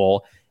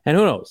capable. And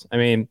who knows? I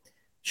mean,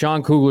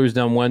 Sean Kugler's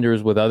done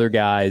wonders with other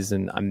guys,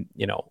 and I'm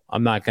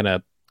not going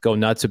to go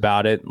nuts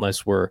about it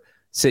unless we're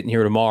sitting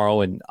here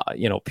tomorrow and,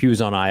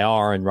 Pugh's on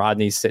IR and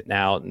Rodney's sitting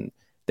out, and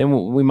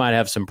then we might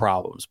have some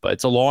problems. But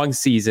it's a long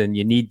season.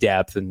 You need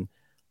depth, and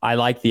I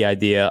like the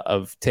idea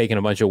of taking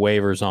a bunch of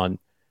waivers on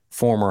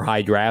former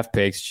high draft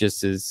picks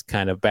just as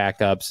kind of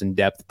backups and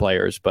depth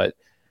players. But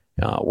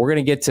we're going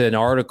to get to an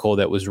article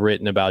that was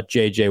written about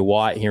J.J.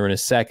 Watt here in a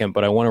second,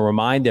 but I want to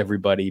remind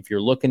everybody, if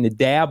you're looking to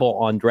dabble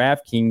on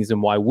DraftKings,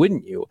 and why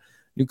wouldn't you?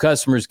 New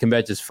customers can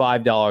bet just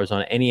 $5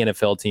 on any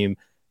NFL team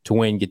to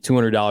win, get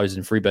 $200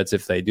 in free bets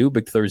if they do.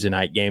 Big Thursday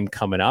night game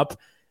coming up.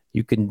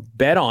 You can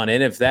bet on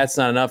it. If that's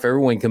not enough,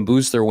 everyone can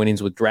boost their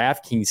winnings with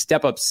DraftKings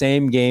step-up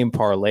same-game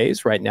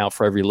parlays. Right now,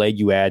 for every leg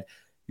you add,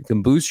 you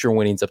can boost your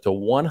winnings up to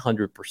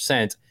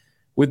 100%.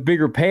 With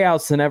bigger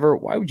payouts than ever,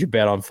 why would you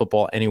bet on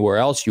football anywhere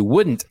else? You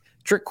wouldn't.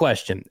 Trick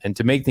question. And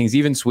to make things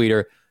even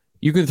sweeter,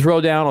 you can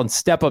throw down on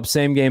step-up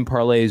same-game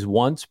parlays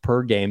once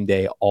per game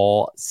day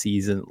all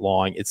season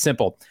long. It's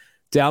simple.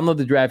 Download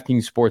the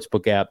DraftKings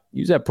Sportsbook app.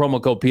 Use that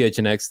promo code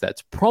PHNX.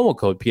 That's promo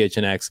code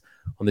PHNX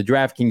on the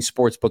DraftKings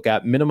Sportsbook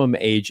app. Minimum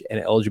age and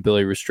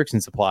eligibility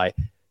restrictions apply.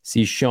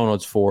 See show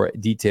notes for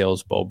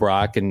details, Bo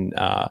Brock. And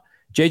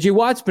J.J.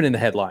 Watt's been in the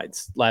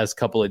headlines last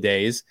couple of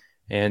days,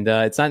 and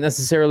it's not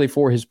necessarily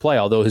for his play,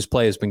 although his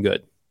play has been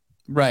good.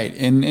 Right.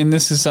 And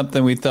this is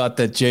something we thought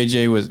that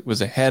JJ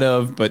was ahead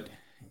of, but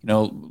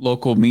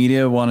local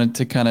media wanted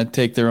to kind of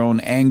take their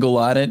own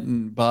angle at it.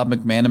 And Bob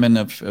McManaman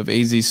of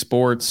AZ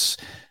Sports,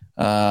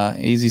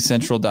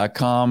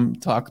 azcentral.com,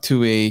 talked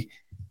to a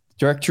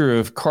director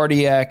of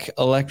cardiac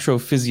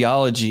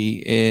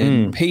electrophysiology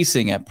and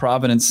pacing at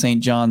Providence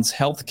St. John's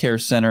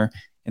Healthcare Center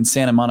in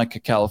Santa Monica,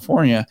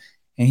 California.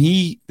 And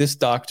this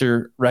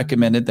doctor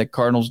recommended that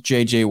Cardinals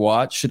J.J.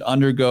 Watt should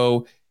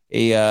undergo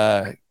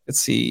a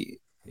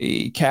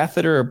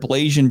catheter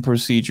ablation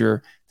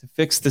procedure to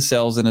fix the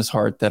cells in his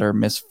heart that are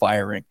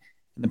misfiring.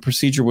 And the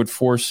procedure would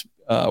force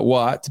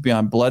Watt to be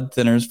on blood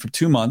thinners for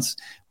 2 months,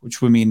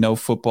 which would mean no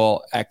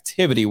football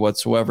activity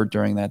whatsoever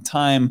during that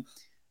time.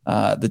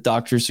 The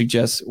doctor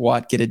suggests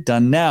Watt get it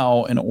done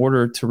now in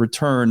order to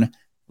return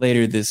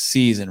later this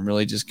season,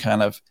 really just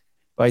kind of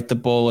bite the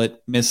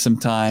bullet, miss some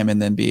time,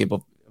 and then be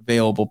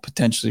available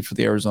potentially for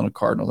the Arizona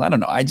Cardinals. I don't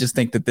know. I just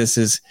think that this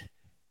is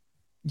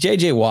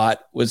J.J.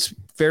 Watt was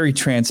very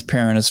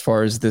transparent as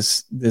far as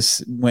this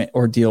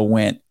ordeal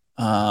went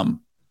from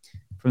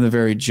the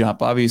very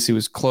jump. Obviously, it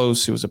was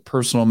close. It was a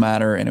personal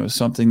matter, and it was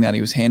something that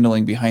he was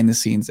handling behind the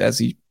scenes as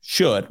he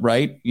should,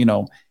 right?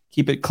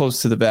 Keep it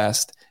close to the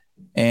vest.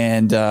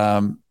 And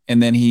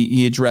And then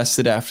he addressed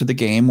it after the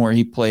game, where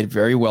he played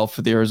very well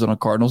for the Arizona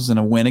Cardinals in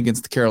a win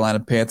against the Carolina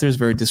Panthers,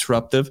 very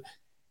disruptive.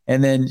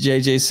 And then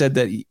JJ said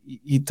that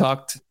he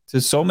talked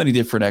to so many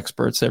different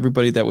experts,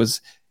 everybody that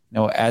was,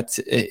 at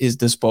his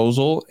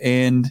disposal.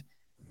 And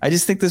I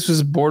just think this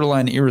was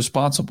borderline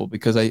irresponsible,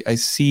 because I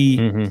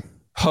see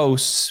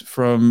posts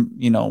from,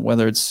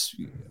 whether it's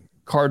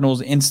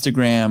Cardinals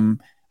Instagram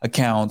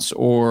accounts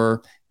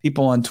or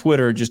people on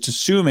Twitter just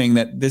assuming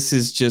that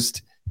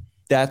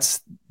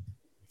that's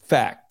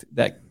fact,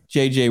 that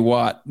JJ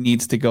Watt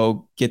needs to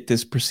go get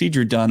this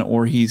procedure done,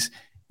 or he's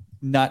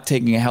not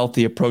taking a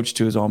healthy approach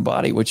to his own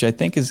body, which I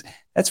think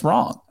that's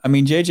wrong. I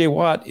mean, JJ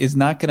Watt is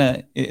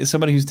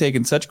somebody who's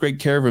taken such great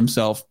care of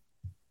himself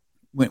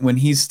when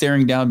he's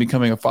staring down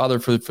becoming a father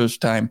for the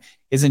first time,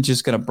 isn't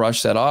just going to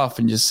brush that off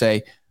and just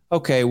say,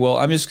 okay, well,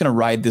 I'm just going to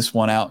ride this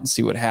one out and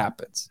see what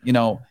happens.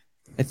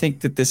 I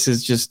think that this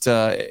is just,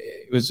 I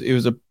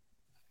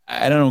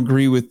don't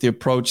agree with the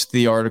approach to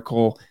the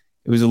article.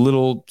 It was a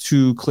little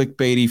too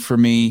clickbaity for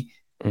me.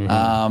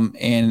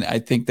 And I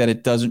think that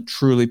it doesn't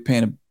truly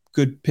paint a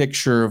good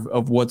picture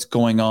of what's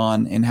going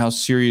on and how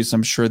serious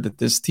I'm sure that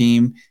this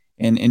team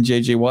and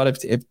JJ Watt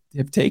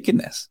have taken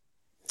this.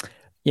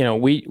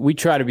 We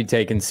try to be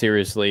taken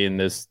seriously in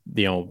this,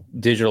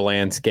 digital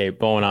landscape.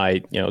 Bo and I,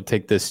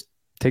 take this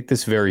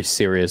very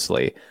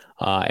seriously.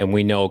 And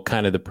we know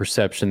kind of the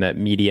perception that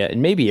media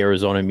and maybe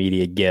Arizona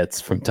media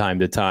gets from time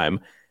to time.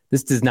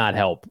 This does not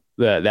help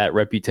that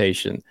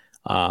reputation.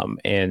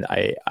 And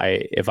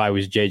if I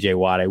was JJ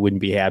Watt, I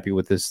wouldn't be happy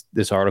with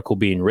this article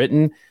being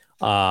written.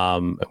 We're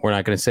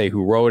not going to say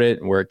who wrote it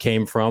and where it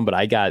came from, but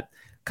I got a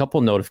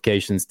couple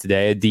notifications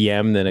today, a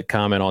DM, then a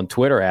comment on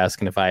Twitter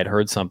asking if I had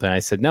heard something. I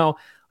said, no,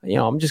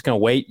 I'm just going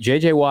to wait.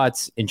 JJ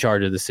Watt's in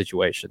charge of the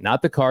situation,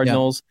 not the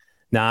Cardinals,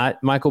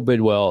 not Michael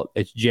Bidwell.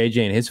 It's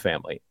JJ and his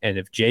family. And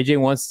if JJ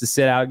wants to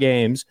sit out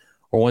games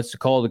or wants to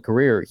call it a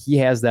career, he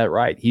has that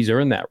right. He's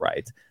earned that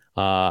right.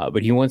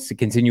 But he wants to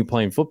continue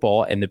playing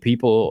football, and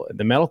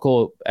the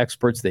medical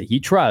experts that he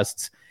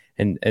trusts.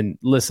 And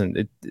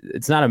listen,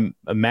 it's not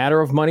a matter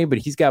of money, but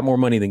he's got more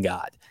money than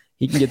God.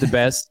 He can get the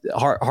best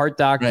heart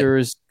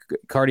doctors,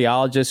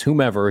 cardiologists,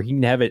 whomever. He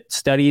can have it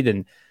studied,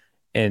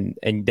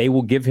 and they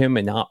will give him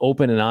an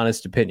open and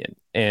honest opinion.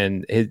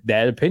 And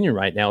that opinion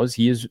right now is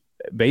he is,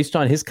 based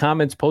on his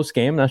comments post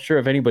game. Not sure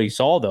if anybody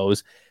saw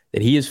those,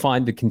 that he is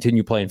fine to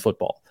continue playing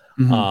football.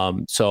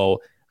 The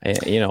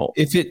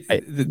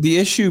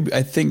issue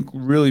I think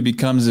really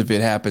becomes if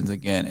it happens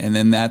again, and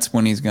then that's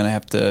when he's going to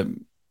have to,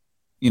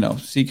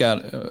 seek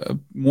out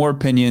more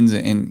opinions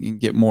and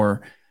get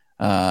more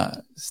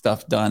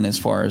stuff done as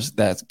far as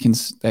that's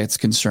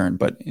concerned.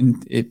 But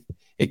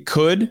it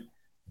could,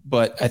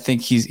 but I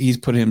think he's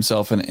put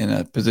himself in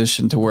a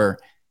position to where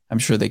I'm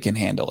sure they can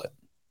handle it.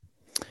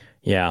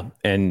 Yeah,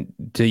 and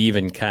to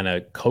even kind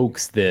of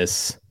coax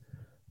this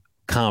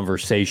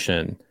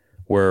conversation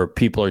where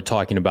people are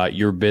talking about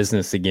your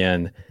business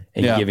again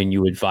and giving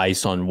you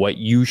advice on what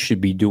you should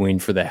be doing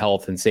for the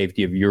health and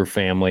safety of your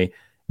family.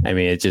 I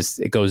mean,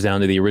 it goes down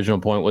to the original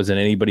point, wasn't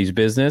anybody's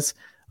business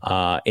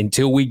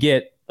until we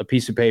get a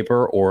piece of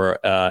paper or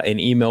an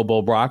email,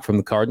 Bo Brock, from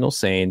the Cardinals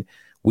saying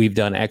we've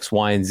done X,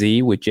 Y, and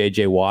Z with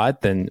JJ Watt.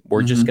 Then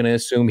we're just going to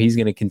assume he's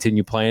going to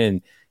continue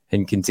playing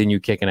and continue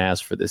kicking ass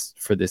for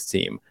this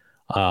team.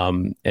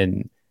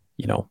 And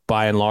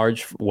by and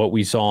large, what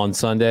we saw on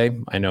Sunday,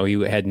 I know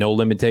he had no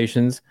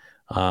limitations.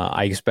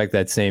 I expect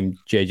that same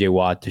JJ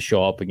Watt to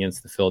show up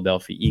against the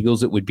Philadelphia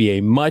Eagles. It would be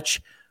a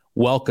much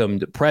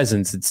welcomed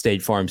presence at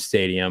State Farm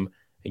Stadium.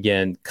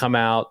 Again, come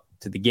out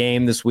to the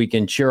game this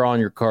weekend, cheer on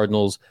your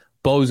Cardinals.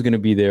 Bo's going to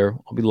be there.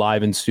 I'll be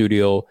live in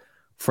studio.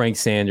 Frank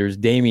Sanders,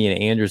 Damian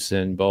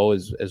Anderson, Bo,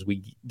 as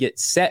we get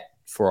set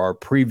for our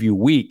preview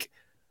week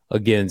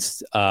against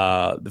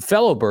the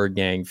fellow Bird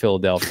Gang,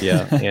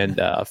 Philadelphia, and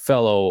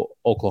fellow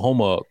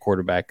Oklahoma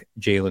quarterback,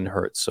 Jalen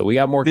Hurts. So we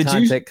got more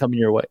content coming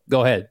your way.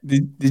 Go ahead.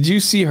 Did you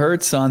see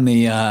Hurts on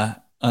the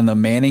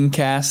Manning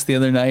cast the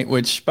other night?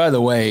 Which, by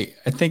the way,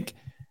 I think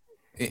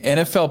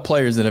NFL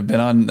players that have been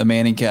on the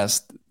Manning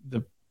cast,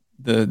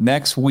 the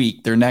next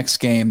week, their next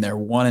game, they're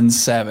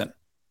 1-7.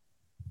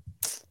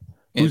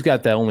 Who's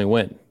got that only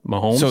win?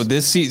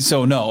 Mahomes?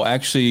 So no,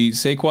 actually,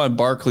 Saquon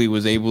Barkley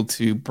was able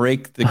to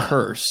break the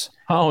curse.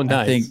 Oh, nice.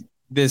 I think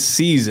this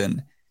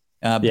season.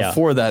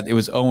 Before that, it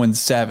was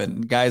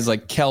 0-7. Guys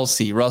like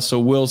Kelsey,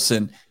 Russell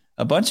Wilson,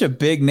 a bunch of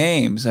big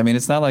names. I mean,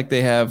 it's not like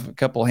they have a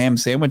couple ham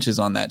sandwiches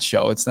on that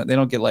show. It's not. They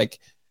don't get like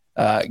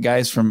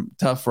guys from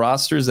tough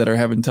rosters that are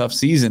having tough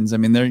seasons. I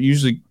mean, they're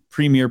usually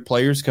premier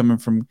players coming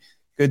from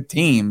good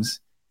teams.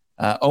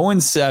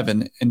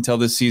 0-7 until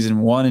this season,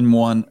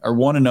 1-1 or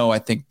 1-0, I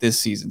think, this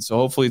season. So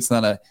hopefully it's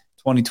not a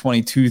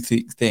 2022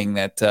 thing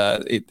that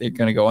they're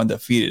going to go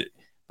undefeated.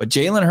 But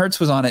Jalen Hurts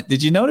was on it.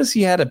 Did you notice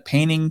he had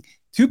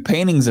two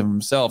paintings of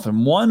himself?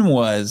 And one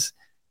was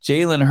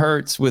Jalen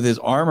Hurts with his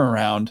arm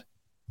around,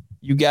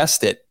 you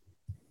guessed it,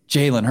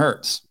 Jalen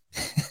Hurts.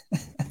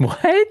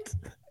 What?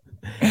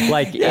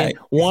 Like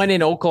one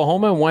in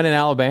Oklahoma and one in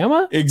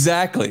Alabama?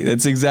 Exactly.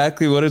 That's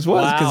exactly what it was.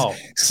 Wow.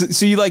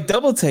 So you like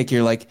double take.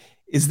 You're like,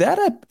 is that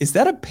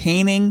a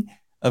painting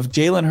of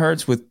Jalen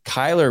Hurts with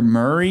Kyler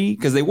Murray?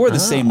 Because they wore the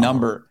same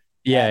number.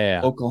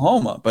 Yeah.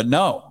 Oklahoma. But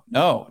no,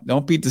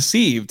 don't be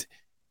deceived.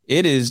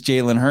 It is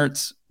Jalen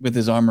Hurts with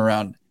his arm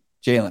around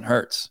Jalen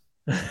Hurts.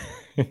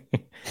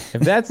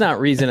 If that's not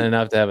reason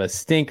enough to have a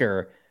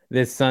stinker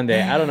this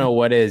Sunday, I don't know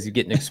what is. You're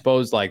getting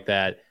exposed like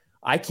that.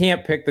 I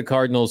can't pick the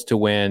Cardinals to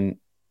win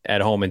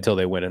at home until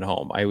they win at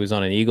home. I was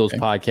on an Eagles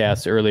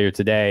podcast earlier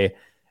today,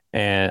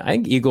 and I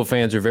think Eagle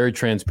fans are very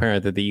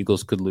transparent that the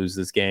Eagles could lose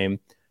this game,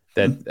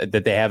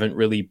 that they haven't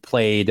really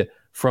played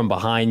from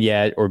behind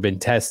yet or been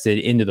tested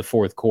into the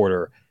fourth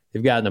quarter.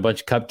 They've gotten a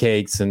bunch of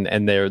cupcakes,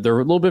 and they're a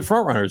little bit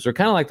front runners. They're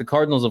kind of like the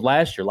Cardinals of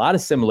last year. A lot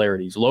of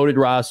similarities. Loaded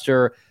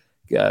roster,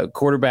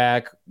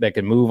 quarterback that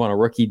can move on a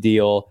rookie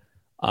deal.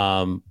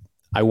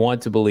 I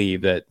want to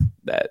believe that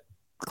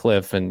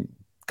Cliff and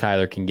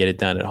Kyler can get it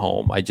done at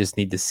home. I just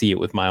need to see it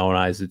with my own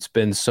eyes. It's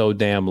been so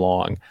damn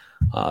long.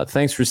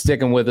 Thanks for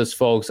sticking with us,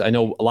 folks. I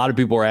know a lot of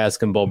people are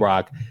asking Bo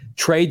Brock.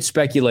 Trade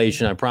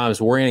speculation, I promise.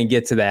 We're going to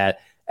get to that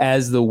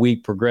as the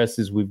week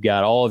progresses. We've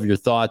got all of your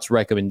thoughts,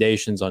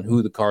 recommendations on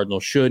who the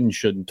Cardinals should and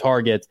shouldn't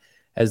target.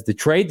 As the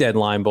trade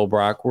deadline, Bo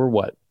Brock, we're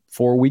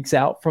 4 weeks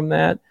out from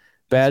that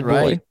bad boy?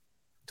 Right.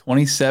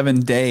 27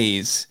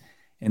 days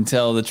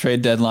until the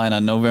trade deadline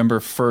on November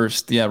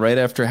 1st. Yeah, right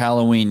after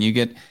Halloween. You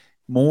get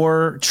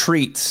more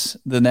treats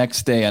the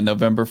next day on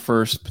November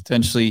 1st,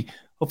 potentially,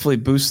 hopefully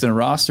boosting a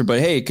roster. But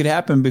hey, it could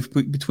happen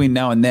between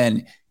now and then.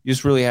 You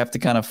just really have to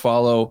kind of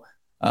follow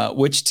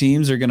which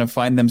teams are going to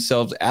find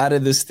themselves out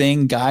of this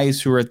thing,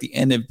 guys who are at the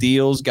end of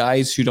deals,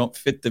 guys who don't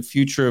fit the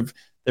future of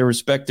their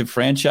respective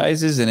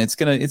franchises. And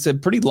it's a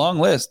pretty long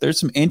list. There's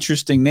some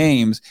interesting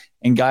names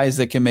and guys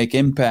that can make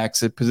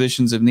impacts at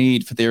positions of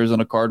need for the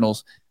Arizona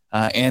Cardinals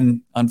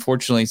and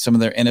unfortunately some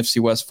of their NFC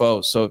West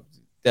foes. So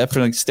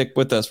definitely stick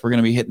with us. We're going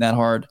to be hitting that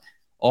hard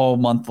all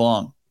month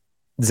long.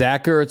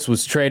 Zach Ertz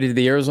was traded to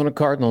the Arizona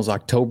Cardinals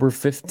October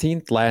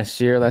 15th last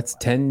year. That's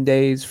 10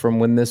 days from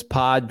when this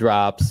pod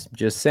drops.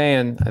 Just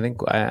saying, I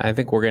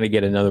think we're going to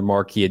get another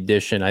marquee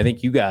edition. I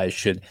think you guys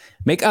should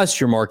make us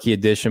your marquee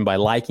edition by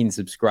liking,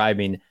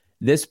 subscribing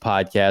this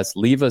podcast.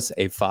 Leave us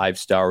a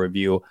 5-star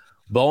review.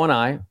 Bo and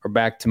I are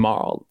back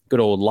tomorrow. Good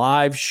old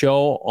live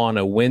show on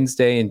a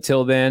Wednesday.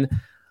 Until then,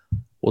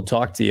 we'll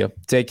talk to you.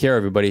 Take care,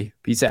 everybody.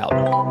 Peace out.